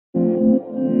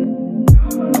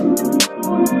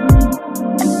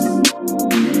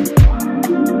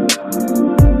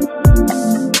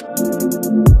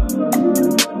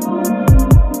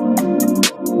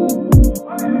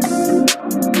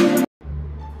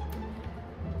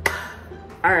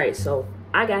All right, so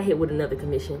I got hit with another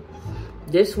commission.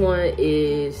 This one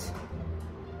is,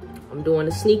 I'm doing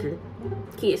a sneaker,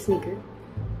 kid sneaker,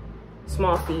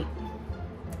 small feet.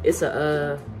 It's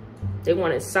a, they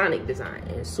wanted sonic design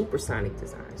and supersonic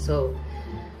design. So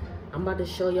I'm about to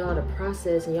show y'all the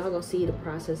process, and y'all gonna see the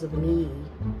process of me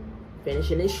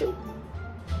finishing this shoe.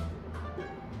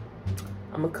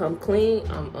 I'm gonna come clean.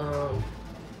 I'm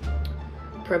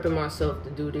prepping myself to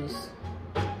do this.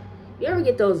 You ever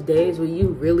get those days where you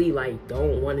really like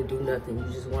don't want to do nothing? You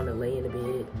just want to lay in the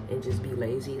bed and just be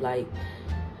lazy. Like,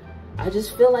 I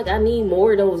just feel like I need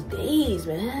more of those days,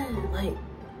 man. Like,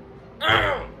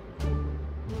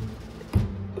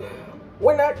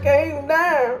 when I came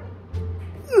down.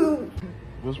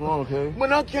 What's wrong, okay?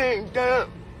 When I came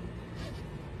down.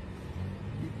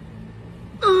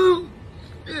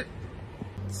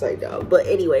 Sorry, dog. But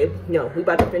anyway, no, we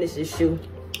about to finish this shoe.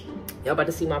 Y'all about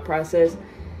to see my process.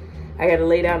 I gotta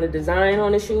lay down the design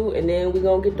on the shoe, and then we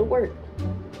gonna get to work.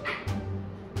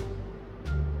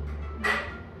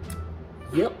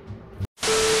 Yep.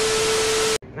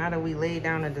 Now that we laid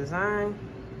down the design,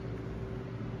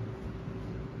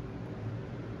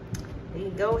 we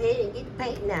can go ahead and get the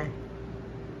paint now.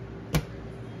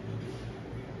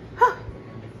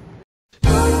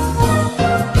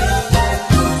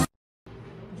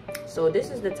 So this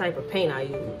is the type of paint I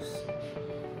use.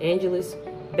 Angelus,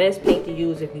 best paint to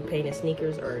use if you painting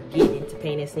sneakers or get into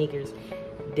painting sneakers.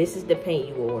 This is the paint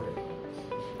you order.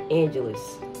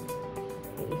 Angelus.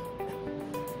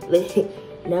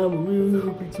 Now I'm really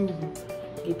hoping to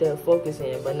get that focus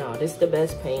in, but no, this is the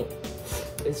best paint.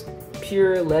 It's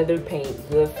pure leather paint,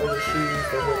 good for the shoes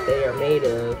and what they are made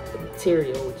of, the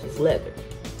material, which is leather.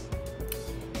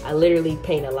 I literally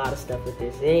paint a lot of stuff with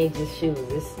this. It ain't just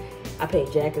shoes. I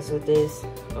paint jackets with this.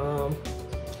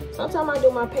 Sometimes I do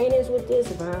my paintings with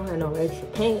this if I don't have no extra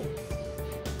paint.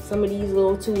 Some of these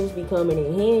little tools be coming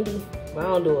in handy, but I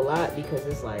don't do a lot because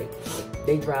it's like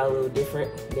they dry a little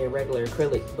different than regular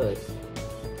acrylic. But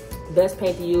best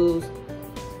paint to use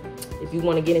if you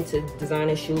want to get into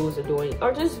designing shoes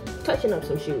or just touching up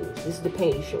some shoes. This is the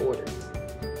paint you should order.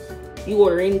 You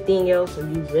order anything else or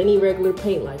use any regular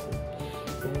paint like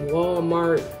from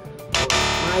Walmart or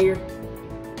Meijer,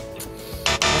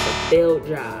 that's a failed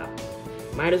job.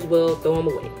 Might as well throw them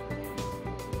away.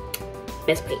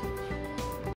 Best paint.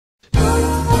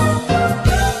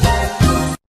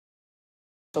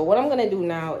 So what I'm gonna do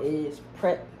now is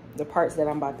prep the parts that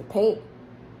I'm about to paint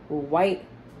with white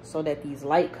so that these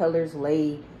light colors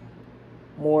lay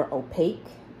more opaque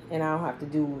and I don't have to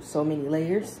do so many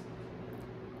layers.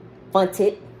 Fun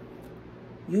tip,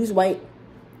 use white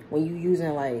when you're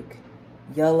using like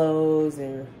yellows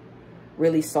and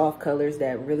really soft colors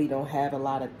that really don't have a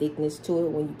lot of thickness to it.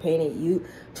 When you paint it,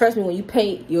 trust me, when you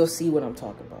paint, you'll see what I'm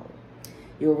talking about.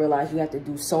 You'll realize you have to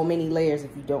do so many layers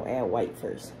if you don't add white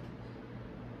first.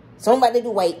 So I'm about to do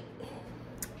white.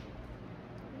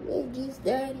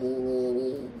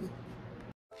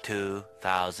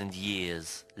 2,000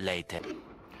 years later.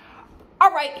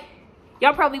 All right,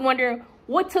 y'all probably wondering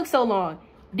what took so long.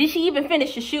 Did she even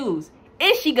finish the shoes?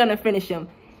 Is she gonna finish them?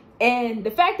 And the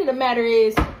fact of the matter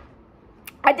is,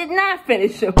 I did not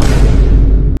finish them.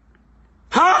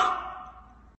 Huh?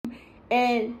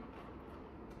 And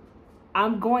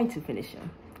I'm going to finish them.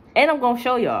 And I'm going to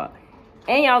show y'all.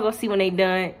 And y'all gonna see when they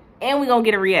done. And we gonna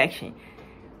get a reaction.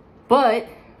 But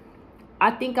I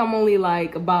think I'm only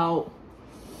like about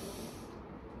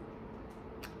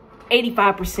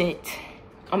 85%.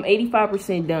 I'm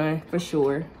 85% done for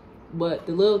sure. But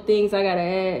the little things I gotta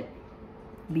add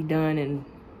be done in,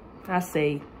 I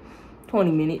say,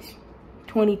 20 minutes.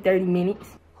 20, 30 minutes.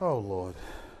 Oh, Lord.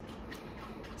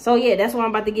 So, yeah, that's what I'm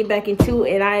about to get back into.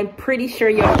 And I'm pretty sure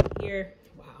y'all can hear...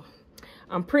 Wow.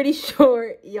 I'm pretty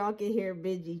sure y'all can hear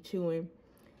Benji chewing.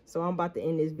 So, I'm about to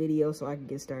end this video so I can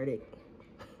get started.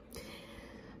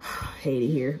 Hate it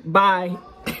here. Bye.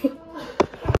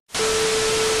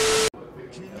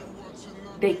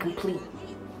 Day complete.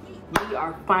 We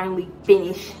are finally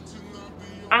finished.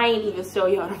 I ain't even show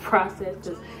y'all the process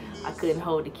because I couldn't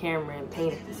hold the camera and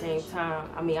paint at the same time.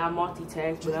 I mean, I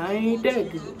multitask, but I ain't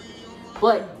that good.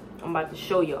 But I'm about to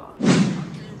show y'all.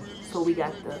 So we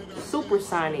got the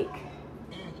supersonic.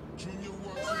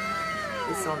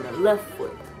 It's on the left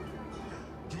foot.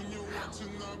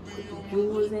 Put the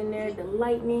jewels in there, the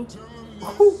lightning.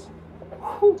 Whew,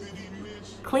 whew.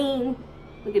 Clean.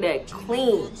 Look at that,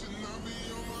 clean.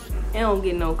 It don't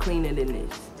get no cleaner than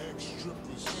this.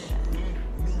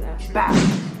 That's back.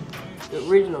 The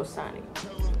original Sonic.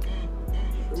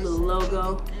 The little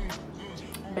logo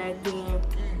back in.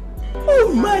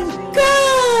 Oh my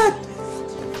God!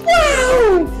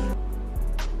 Wow!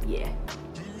 Yeah.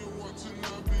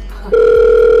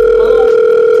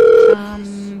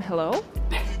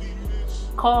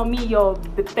 me your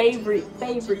favorite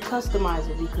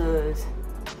customizer because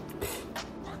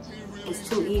it's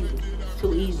too easy. It's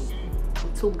too easy.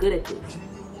 I'm too good at this.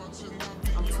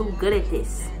 I'm too good at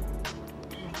this.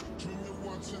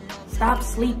 Stop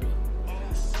sleeping.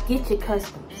 Get your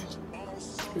customs.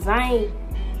 Cause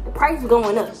the price is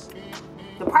going up.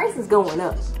 The price is going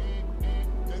up.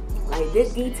 Like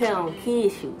this detail on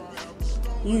kid shoes.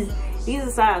 These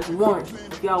are size 1,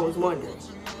 if y'all was wondering.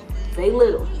 They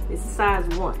little, it's a size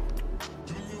 1.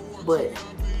 But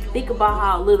think about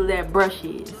how little that brush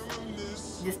is.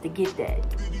 Just to get that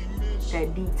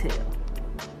detail.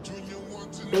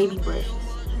 Baby brushes.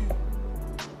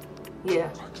 Yeah.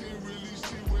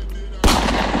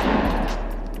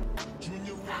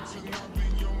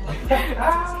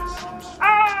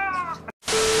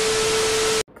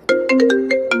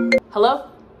 Hello?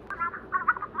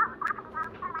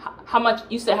 How much?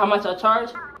 You said how much I charge?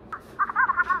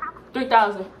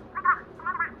 3,000.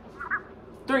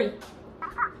 3.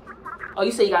 Oh,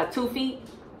 you say you got 2 feet?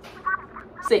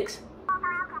 6.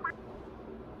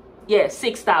 Yeah,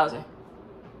 6,000.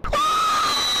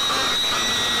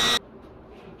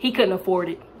 He couldn't afford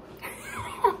it.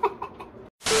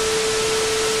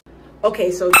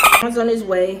 Okay, so John's on his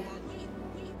way,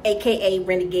 aka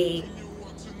Renegade.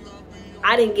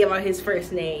 I didn't give out his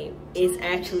first name. It's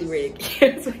actually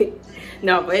Renegade.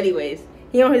 No, but anyways,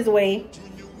 he on his way.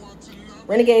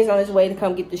 Renegade's on his way to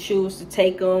come get the shoes to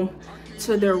take them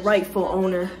to their rightful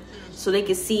owner so they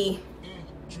can see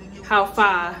how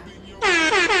far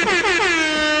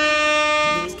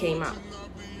these came out.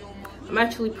 I'm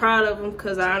actually proud of them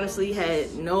because I honestly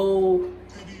had no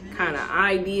kind of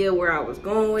idea where I was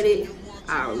going with it.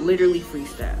 I literally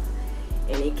freestyled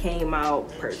and it came out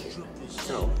perfect.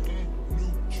 So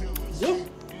yeah,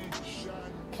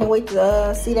 can't wait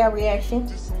to see that reaction.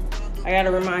 I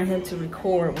gotta remind him to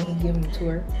record when he give him to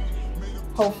her.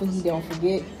 Hopefully he don't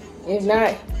forget. If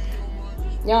not,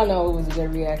 y'all know it was a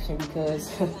good reaction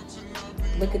because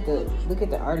look at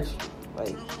the artistry.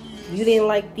 Like, if you didn't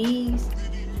like these,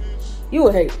 you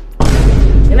would hate it.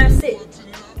 And that's it.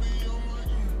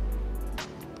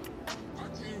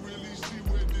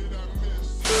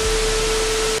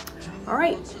 All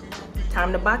right,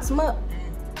 time to box them up.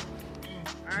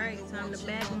 All right, time to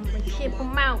bag them and ship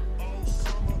them out.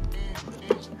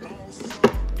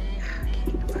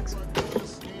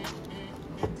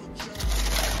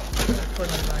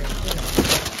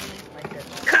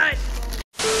 Cut!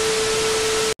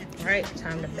 Alright,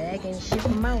 time to bag and ship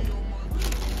them out.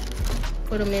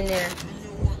 Put them in there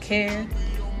with care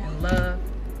and love,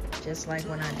 just like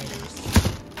when I did it.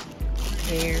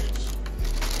 Care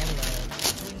and love.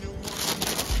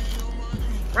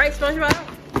 Right, SpongeBob?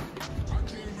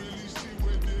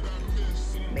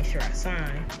 Make sure I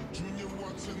sign.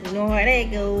 You know how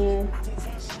that go.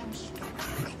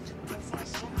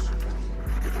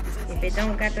 If it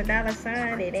don't got the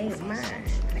 $sign, it ain't mine.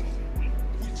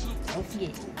 Don't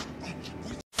forget.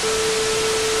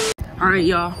 Alright,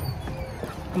 y'all.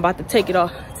 I'm about to take it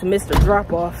off to Mr.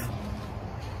 Drop Off.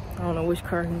 I don't know which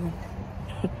car he's in.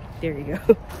 There you go.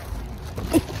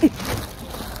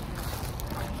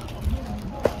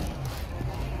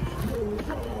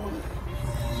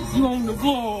 You on the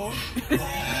floor.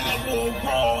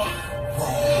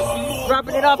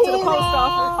 Dropping it off to the post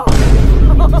office.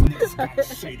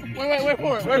 Wait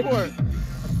for it.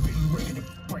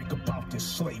 Break about this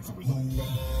slavery.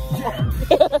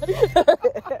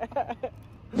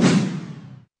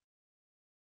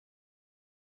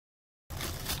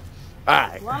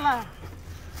 Alright. Voila.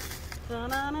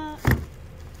 Da-na-na.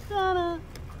 Da-na.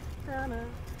 Da-na.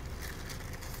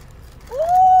 Ooh,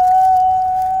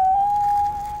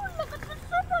 look at the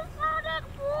supersonic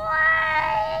boy.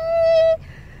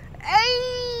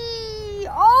 Hey,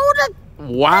 oh, the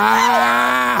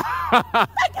Wow. the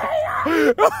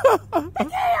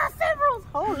chaos emeralds.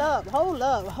 Hold up.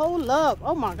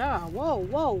 Oh my God.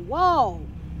 Whoa.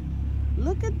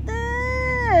 Look at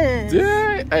that.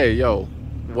 Yeah. Hey, yo.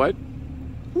 What?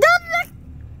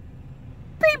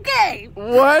 Peep game.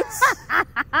 What?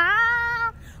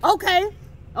 Okay.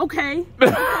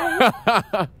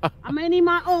 I may need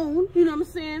my own, you know what I'm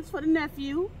saying? It's for the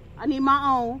nephew. I need my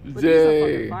own. But these are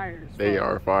fucking fire. They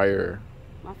are fire.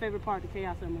 My favorite part, the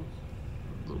chaos emeralds.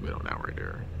 A little bit on that right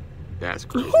there. That's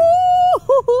crazy.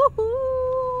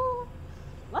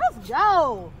 Let's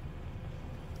go.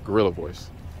 Gorilla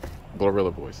voice.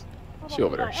 Glorilla voice. She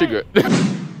over there. Hey. She good.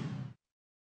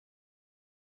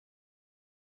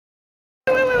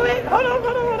 Wait. Hold on.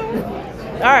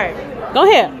 All right. Go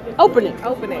ahead. Open it.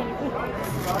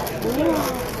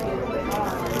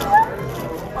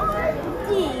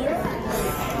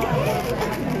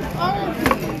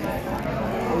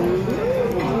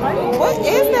 What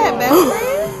is that, best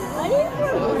friend?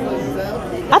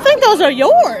 I think those are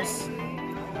yours.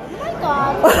 Oh my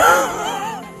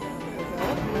god.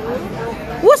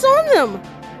 What's on them?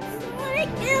 Sonic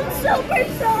and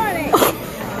Supersonic.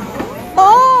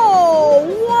 Oh,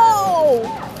 whoa.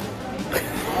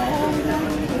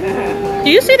 Do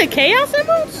you see the chaos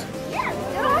emeralds? Yeah,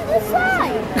 they're on the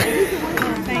side.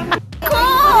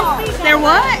 Cool. They're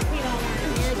what?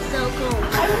 It's so cool.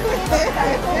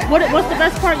 What's the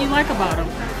best part you like about them?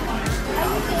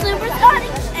 Supersonic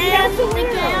and the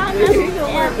chaos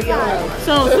emerald.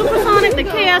 So Supersonic, the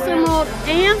Chaos Emerald,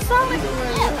 and Sonic?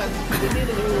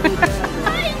 Yeah.